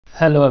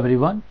Hello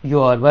everyone, you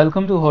are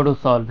welcome to how to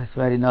solve this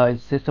very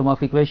nice system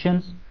of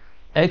equations.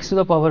 X to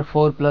the power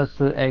 4 plus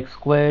x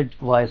squared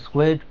y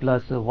squared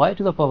plus y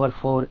to the power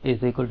 4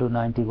 is equal to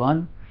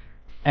 91,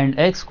 and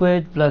x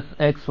squared plus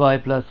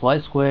xy plus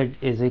y squared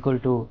is equal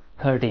to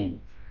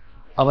 13.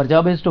 Our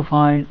job is to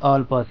find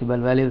all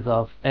possible values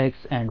of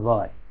x and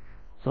y.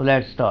 So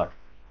let's start.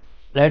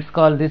 Let's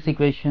call this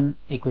equation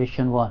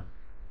equation 1,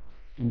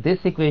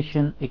 this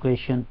equation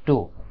equation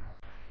 2,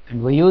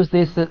 and we use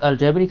this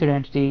algebraic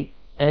identity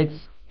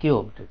x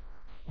cubed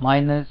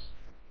minus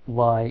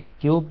y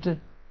cubed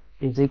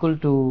is equal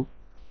to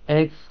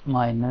x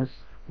minus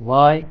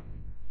y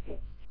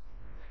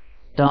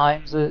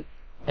times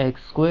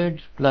x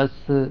squared plus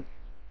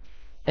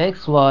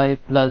xy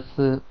plus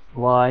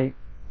y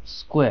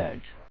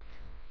squared.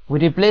 We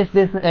replace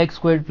this x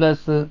squared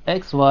plus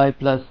xy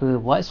plus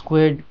y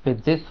squared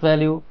with this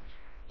value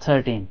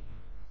 13.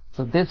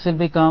 So this will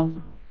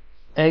become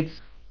x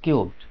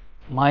cubed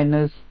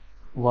minus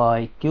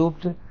y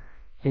cubed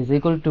is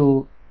equal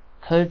to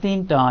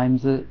 13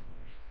 times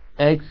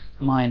x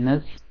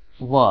minus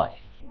y.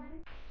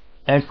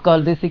 Let's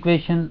call this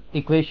equation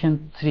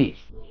equation 3.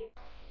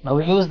 Now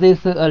we use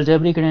this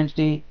algebraic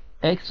identity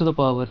x to the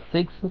power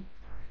 6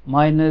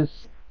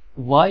 minus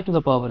y to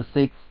the power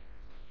 6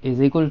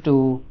 is equal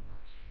to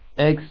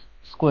x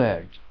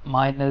squared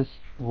minus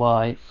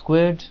y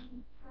squared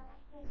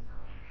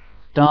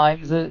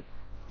times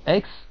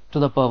x to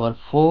the power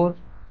 4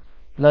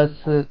 plus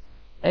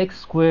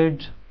x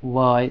squared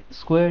y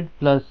squared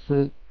plus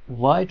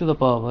y to the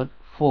power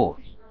 4.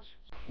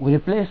 We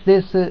replace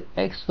this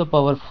x to the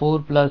power 4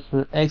 plus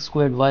x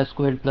squared y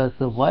squared plus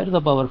y to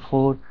the power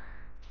 4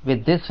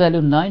 with this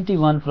value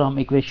 91 from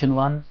equation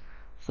 1.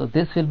 So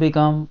this will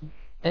become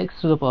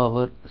x to the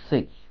power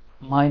 6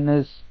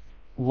 minus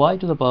y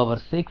to the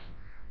power 6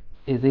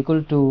 is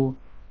equal to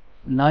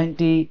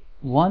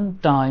 91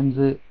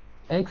 times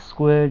x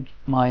squared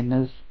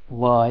minus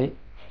y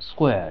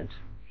squared.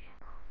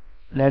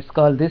 Let's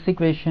call this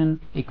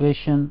equation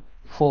equation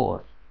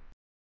 4.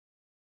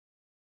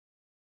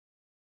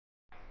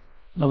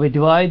 Now we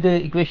divide the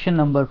equation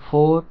number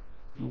 4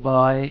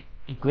 by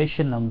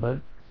equation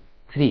number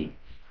 3.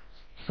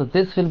 So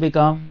this will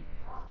become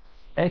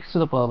x to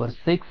the power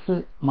 6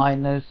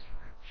 minus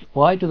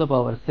y to the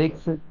power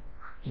 6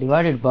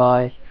 divided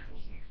by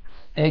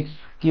x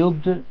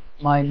cubed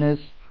minus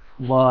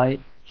y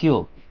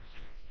cubed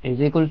is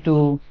equal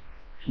to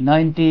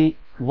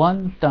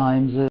 91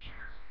 times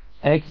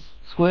x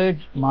squared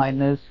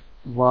minus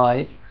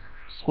y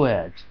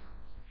squared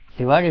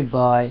divided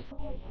by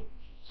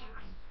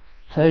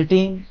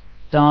 13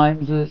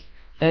 times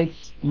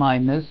x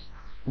minus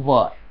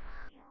y.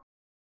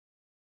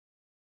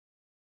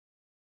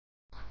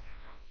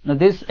 Now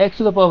this x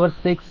to the power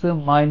 6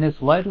 minus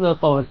y to the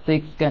power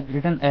 6 can be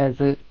written as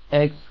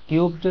x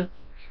cubed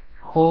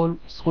whole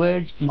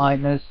squared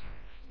minus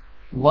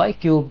y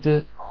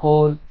cubed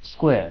whole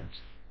squared,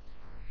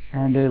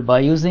 and by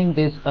using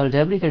this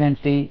algebraic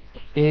identity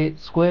a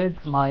squared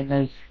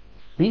minus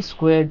b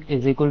squared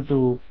is equal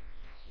to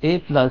a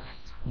plus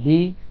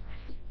b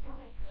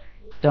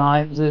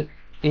times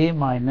a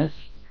minus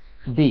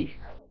b.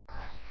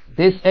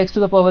 This x to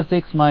the power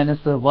 6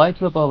 minus y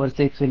to the power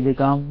 6 will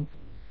become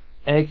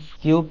x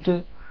cubed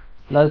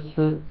plus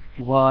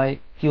y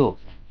cubed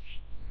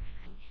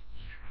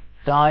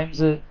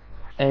times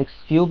x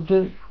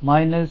cubed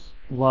minus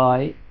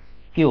y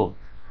cubed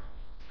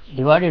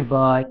divided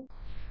by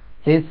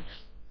this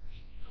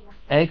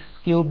x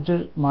cubed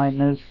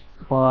minus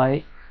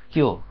y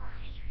cubed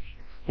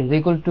is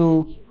equal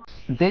to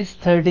this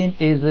 13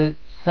 is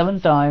 7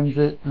 times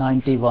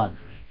 91.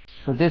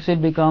 So this will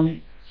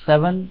become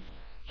 7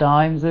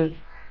 times,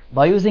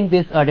 by using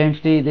this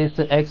identity, this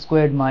x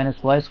squared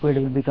minus y squared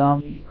will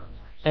become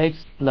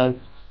x plus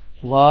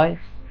y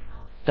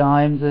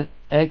times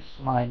x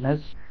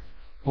minus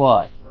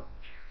y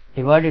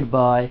divided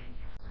by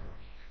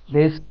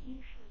this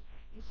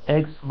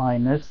x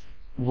minus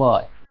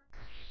y.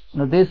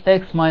 Now this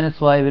x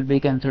minus y will be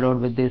cancelled out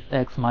with this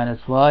x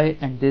minus y,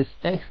 and this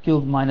x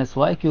cubed minus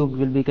y cubed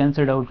will be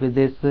cancelled out with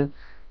this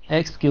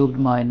x cubed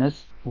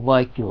minus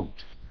y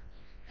cubed,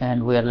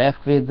 and we are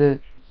left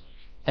with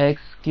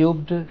x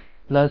cubed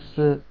plus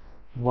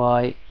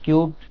y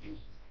cubed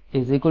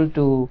is equal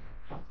to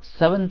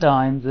 7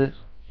 times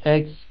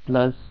x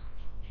plus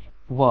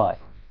y.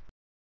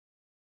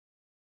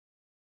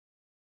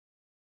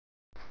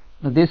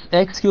 Now this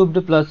x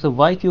cubed plus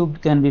y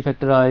cubed can be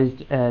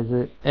factorized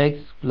as x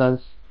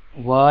plus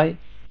y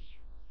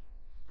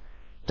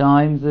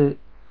times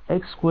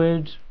x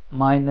squared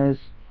minus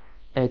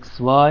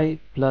xy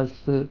plus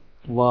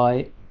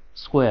y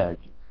squared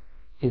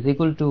is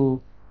equal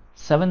to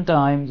 7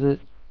 times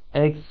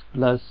x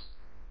plus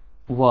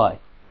y,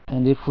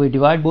 and if we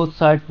divide both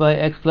sides by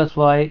x plus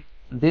y,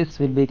 this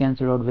will be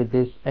cancelled out with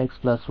this x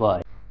plus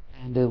y,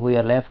 and we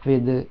are left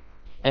with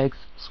x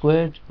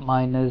squared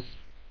minus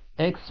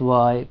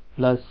xy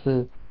plus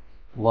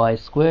y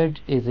squared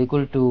is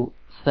equal to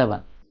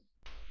 7.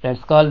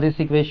 Let's call this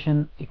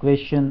equation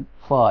equation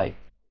 5.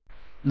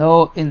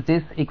 Now in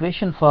this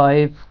equation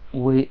 5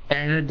 we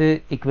add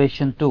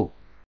equation 2.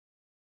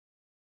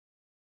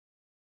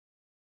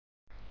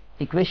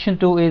 Equation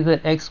 2 is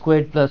x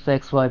squared plus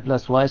xy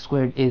plus y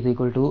squared is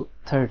equal to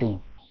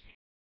 13.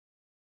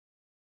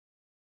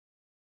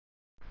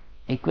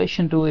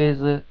 Equation 2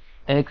 is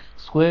x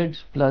squared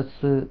plus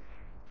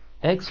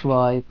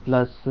xy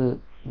plus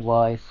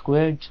y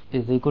squared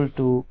is equal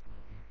to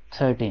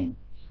 13.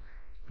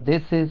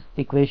 This is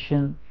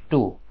equation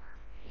 2.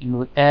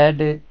 You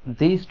add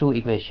these two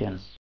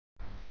equations.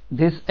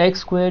 This x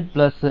squared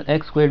plus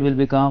x squared will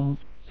become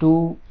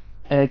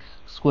 2x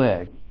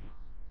squared.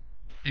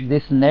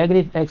 This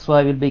negative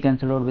xy will be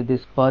cancelled out with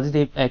this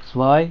positive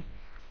xy.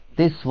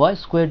 This y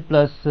squared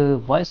plus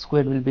y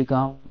squared will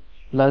become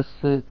plus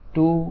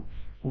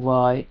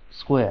 2y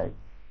squared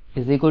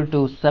is equal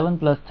to 7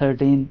 plus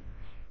 13,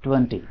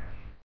 20.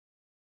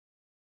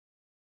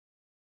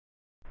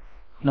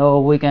 Now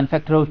we can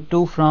factor out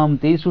 2 from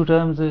these two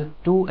terms.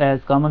 2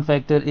 as common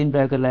factor, in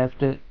bracket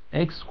left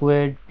x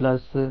squared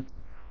plus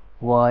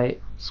y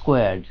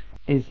squared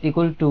is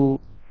equal to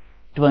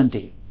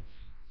 20.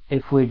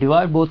 If we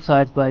divide both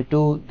sides by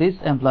 2, this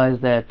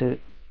implies that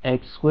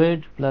x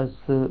squared plus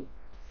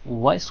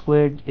y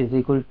squared is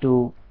equal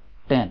to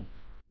 10.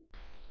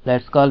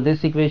 Let's call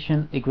this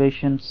equation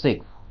equation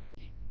 6.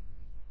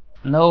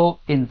 Now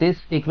in this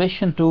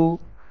equation 2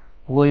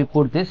 we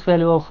put this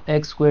value of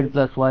x squared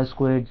plus y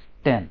squared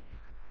 10.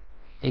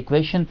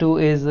 Equation 2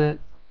 is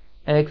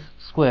x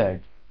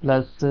squared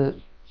plus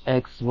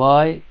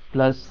xy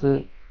plus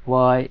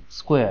y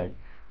squared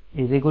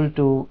is equal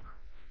to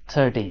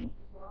 13.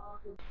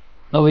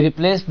 Now we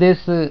replace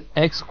this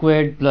x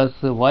squared plus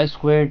y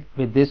squared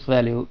with this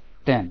value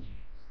 10.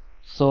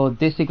 So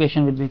this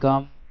equation will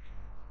become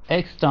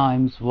x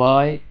times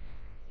y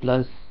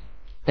plus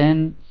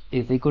 10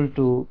 is equal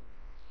to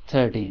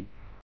 13.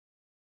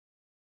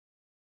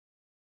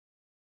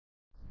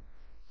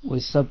 We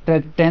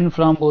subtract 10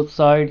 from both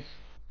sides,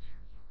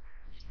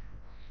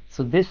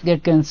 so this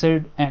get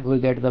cancelled and we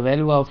get the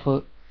value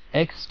of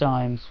x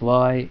times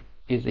y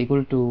is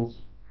equal to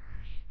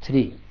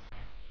 3.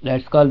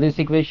 Let's call this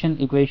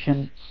equation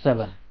equation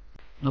 7.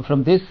 Now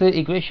from this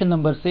equation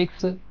number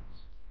 6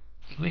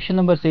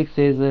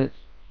 is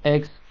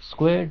x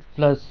squared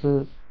plus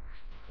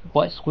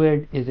y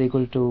squared is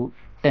equal to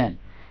 10.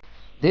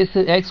 This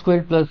x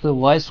squared plus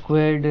y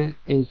squared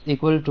is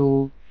equal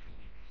to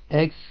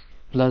x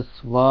plus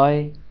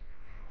y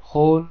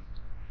whole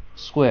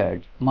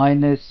squared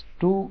minus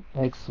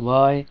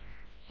 2xy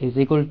is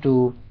equal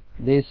to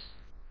this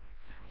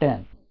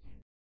 10.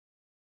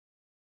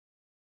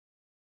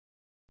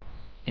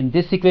 In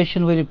this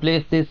equation we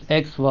replace this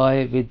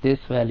xy with this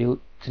value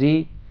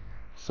 3,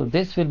 so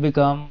this will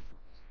become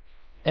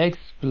x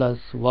plus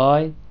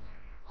y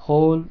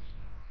whole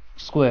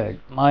squared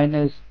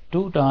minus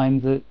 2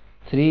 times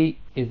 3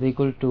 is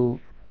equal to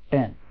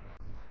 10,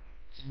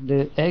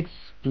 and x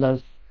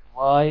plus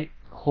y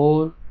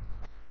whole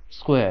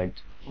squared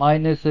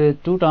minus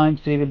 2 times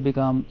 3 will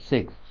become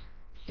 6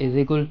 is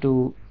equal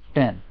to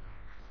 10.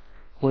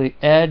 We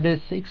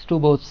add 6 to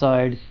both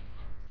sides,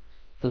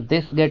 so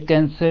this get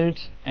cancelled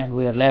and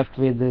we are left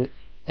with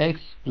x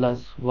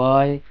plus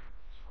y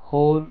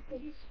whole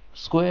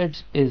squared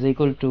is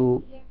equal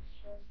to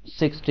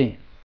 16.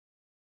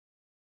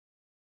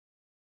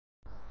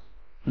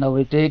 Now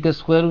we take a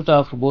square root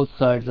of both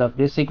sides of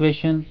this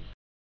equation.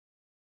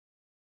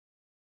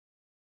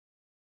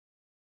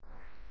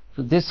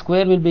 So this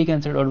square will be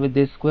cancelled out with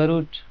this square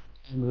root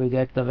and we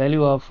get the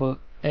value of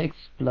x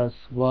plus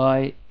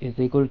y is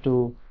equal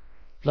to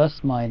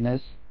plus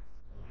minus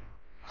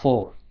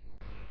 4.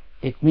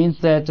 It means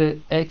that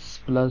x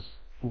plus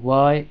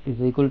y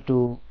is equal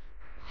to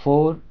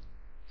 4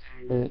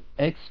 and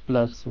x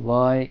plus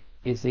y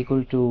is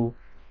equal to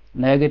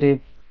negative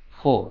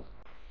 4.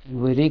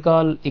 And we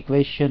recall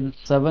equation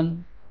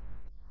 7.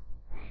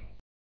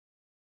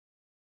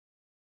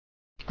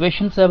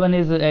 Equation 7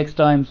 is x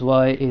times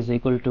y is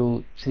equal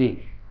to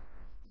 3.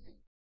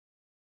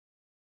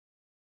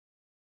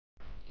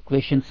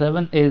 Equation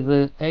 7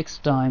 is x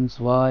times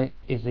y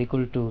is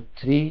equal to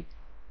 3.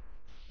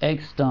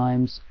 X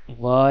times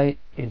y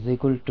is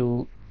equal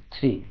to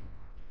 3.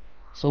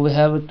 So we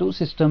have two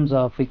systems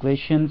of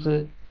equations.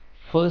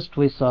 First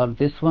we solve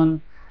this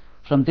one.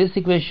 From this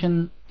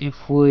equation,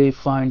 if we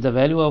find the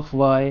value of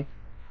y,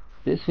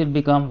 this will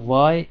become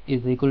y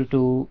is equal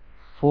to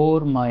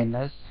 4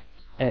 minus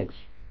x.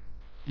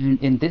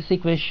 And in this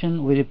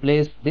equation we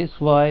replace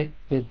this y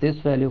with this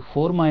value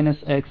 4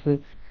 minus x.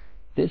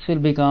 This will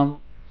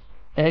become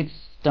x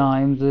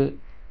times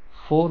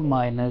 4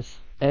 minus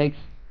x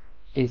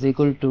is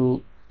equal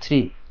to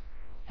 3,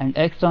 and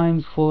x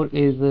times 4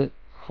 is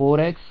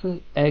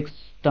 4x. X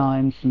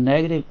times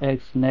negative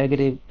x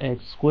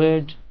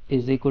squared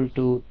is equal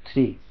to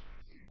 3.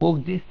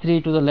 Move this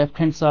 3 to the left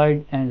hand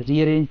side and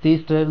rearrange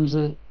these terms.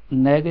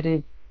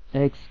 Negative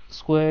x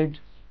squared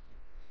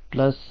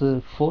plus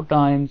 4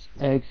 times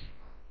x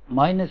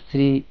minus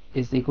 3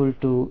 is equal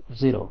to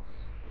 0.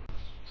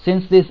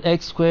 Since this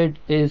x squared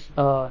is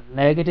a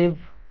negative,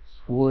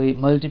 we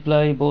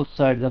multiply both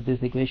sides of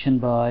this equation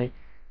by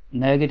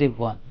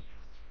 -1.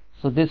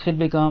 So this will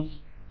become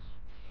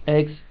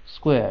x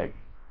squared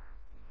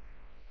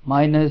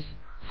minus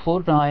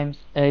 4 times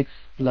x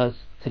plus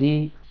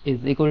 3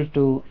 is equal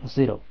to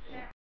 0.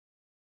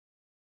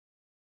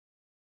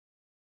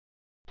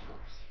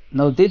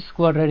 Now this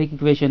quadratic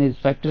equation is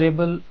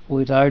factorable.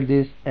 We write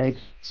this x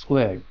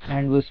squared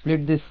and we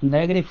split this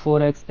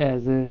 -4x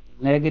as a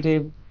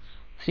negative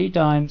 3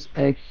 times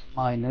x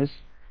minus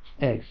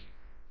x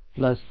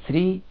plus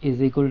 3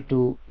 is equal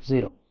to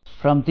 0.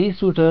 From these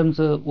two terms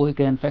we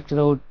can factor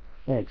out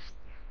x.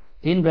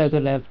 In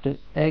bracket left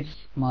x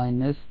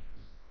minus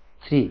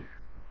 3,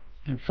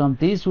 and from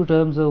these two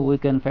terms we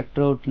can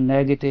factor out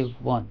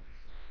 -1.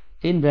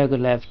 In bracket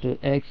left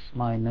x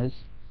minus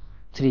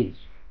 3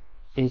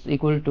 is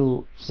equal to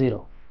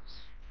 0.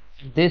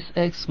 This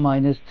x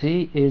minus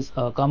 3 is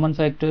a common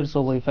factor,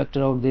 so we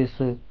factor out this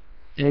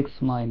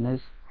x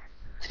minus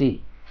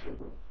 3,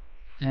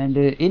 and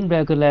in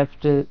bracket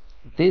left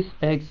this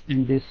x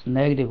and this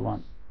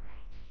 -1,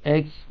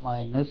 x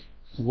minus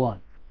 1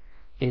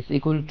 is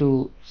equal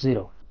to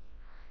 0.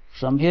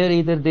 From here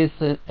either this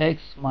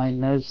x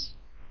minus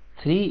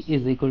 3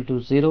 is equal to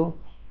 0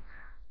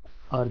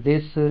 or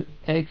this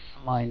x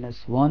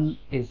minus 1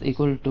 is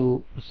equal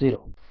to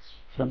 0.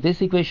 From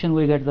this equation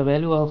we get the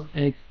value of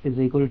x is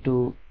equal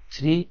to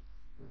 3,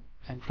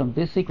 and from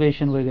this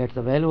equation we get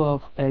the value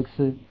of x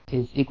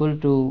is equal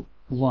to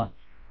 1.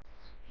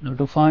 Now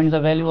to find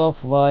the value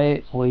of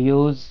y we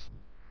use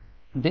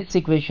this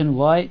equation.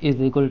 Y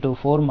is equal to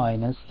 4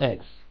 minus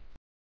x.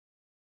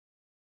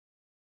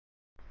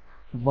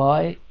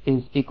 Y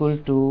is equal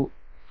to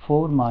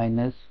 4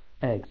 minus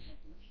x.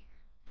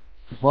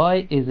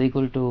 Y is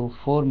equal to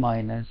 4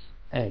 minus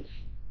x.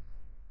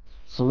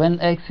 So when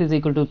x is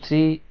equal to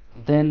 3,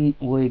 then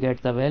we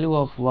get the value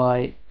of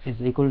y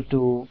is equal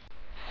to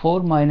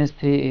 4 minus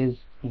 3 is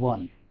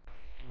 1.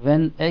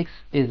 When x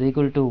is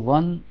equal to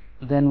 1,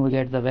 then we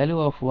get the value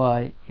of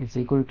y is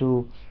equal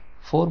to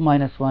 4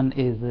 minus 1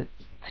 is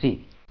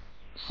 3.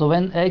 So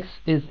when x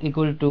is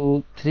equal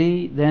to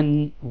 3,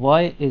 then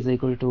y is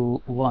equal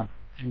to 1,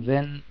 and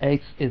when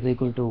x is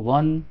equal to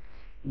 1,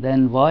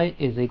 then y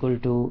is equal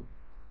to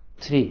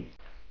 3.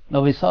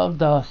 Now we solve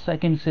the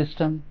second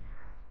system.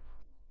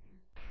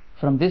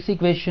 From this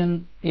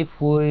equation,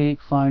 if we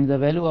find the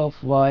value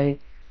of y,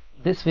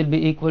 this will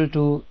be equal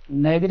to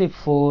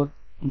 -4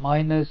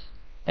 minus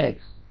x,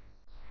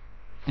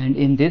 and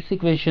in this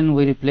equation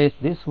we replace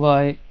this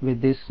y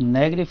with this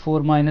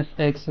 -4 minus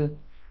x.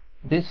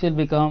 This will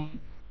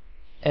become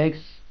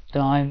x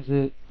times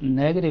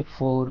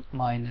 -4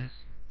 minus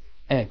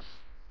x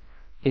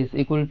is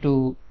equal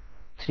to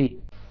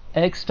 3.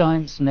 X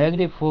times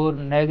 -4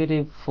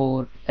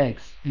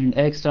 4x, and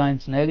x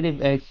times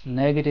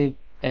 -x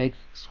x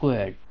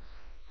squared.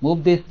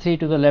 Move this 3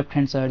 to the left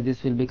hand side,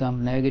 this will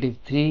become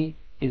 -3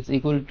 is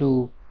equal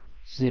to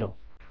 0.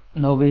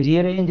 Now we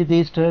rearrange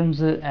these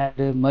terms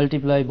and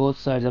multiply both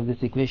sides of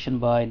this equation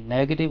by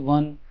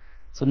 -1.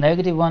 So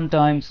 -1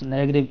 times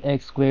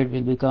 -x squared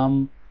will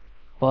become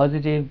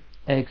positive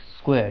x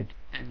squared,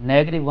 and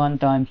 -1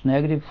 times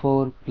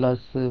 -4 plus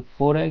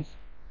 4x,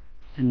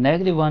 and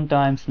 -1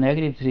 times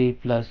 -3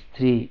 plus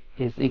 3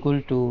 is equal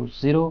to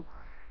 0.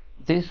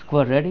 This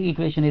quadratic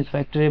equation is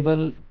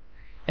factorable.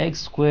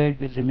 X squared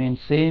will remain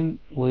same.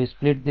 We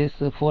split this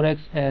 4x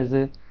as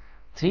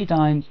 3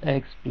 times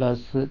x plus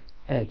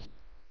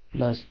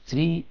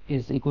 3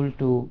 is equal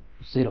to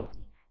 0.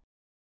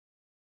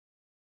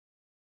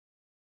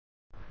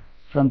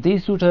 From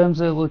these two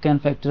terms we can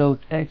factor out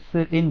x.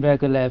 In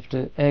bracket left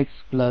x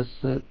plus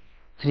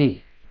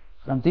 3.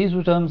 From these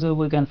two terms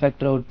we can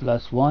factor out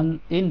plus 1.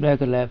 In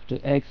bracket left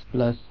x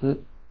plus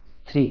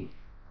 3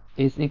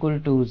 is equal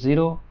to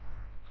 0.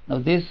 Now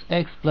this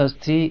x plus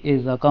 3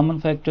 is a common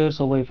factor,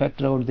 so we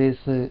factor out this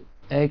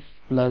x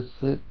plus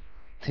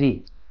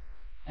 3,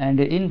 and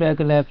in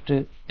bracket left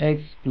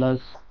x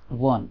plus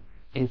 1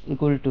 is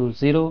equal to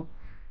 0.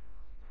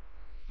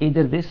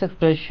 Either this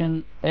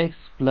expression x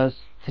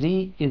plus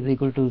 3 is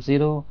equal to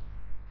 0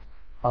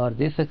 or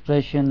this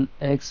expression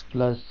x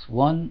plus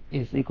 1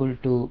 is equal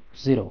to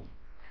 0.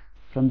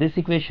 From this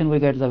equation we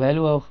get the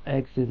value of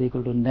x is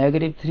equal to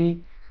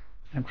 -3,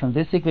 and from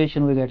this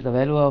equation we get the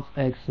value of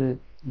x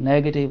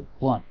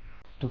 -1.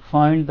 To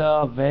find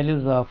the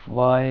values of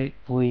y,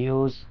 we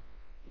use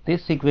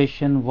this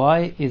equation.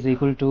 Y is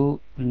equal to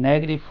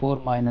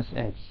 -4 minus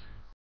x.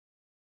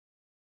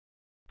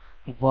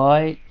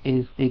 Y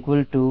is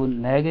equal to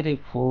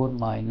 -4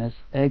 minus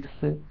x.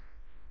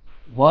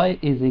 Y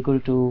is equal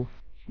to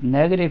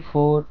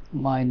 -4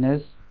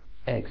 minus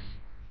x.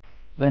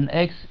 When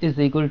x is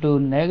equal to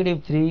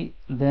 -3,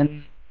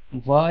 then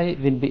y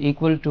will be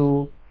equal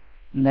to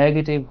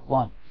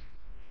 -1.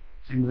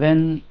 And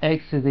when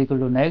x is equal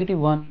to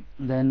 -1,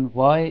 then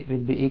y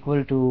will be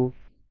equal to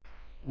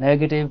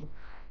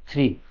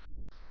 -3.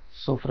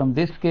 So from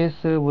this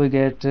case we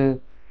get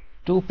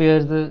two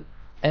pairs.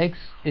 X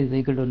is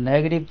equal to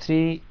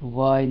 -3,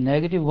 y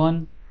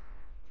 -1.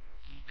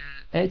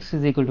 X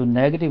is equal to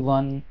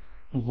 -1,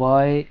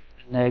 y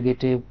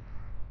 -2.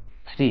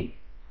 3.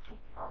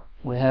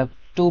 We have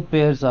two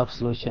pairs of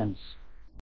solutions.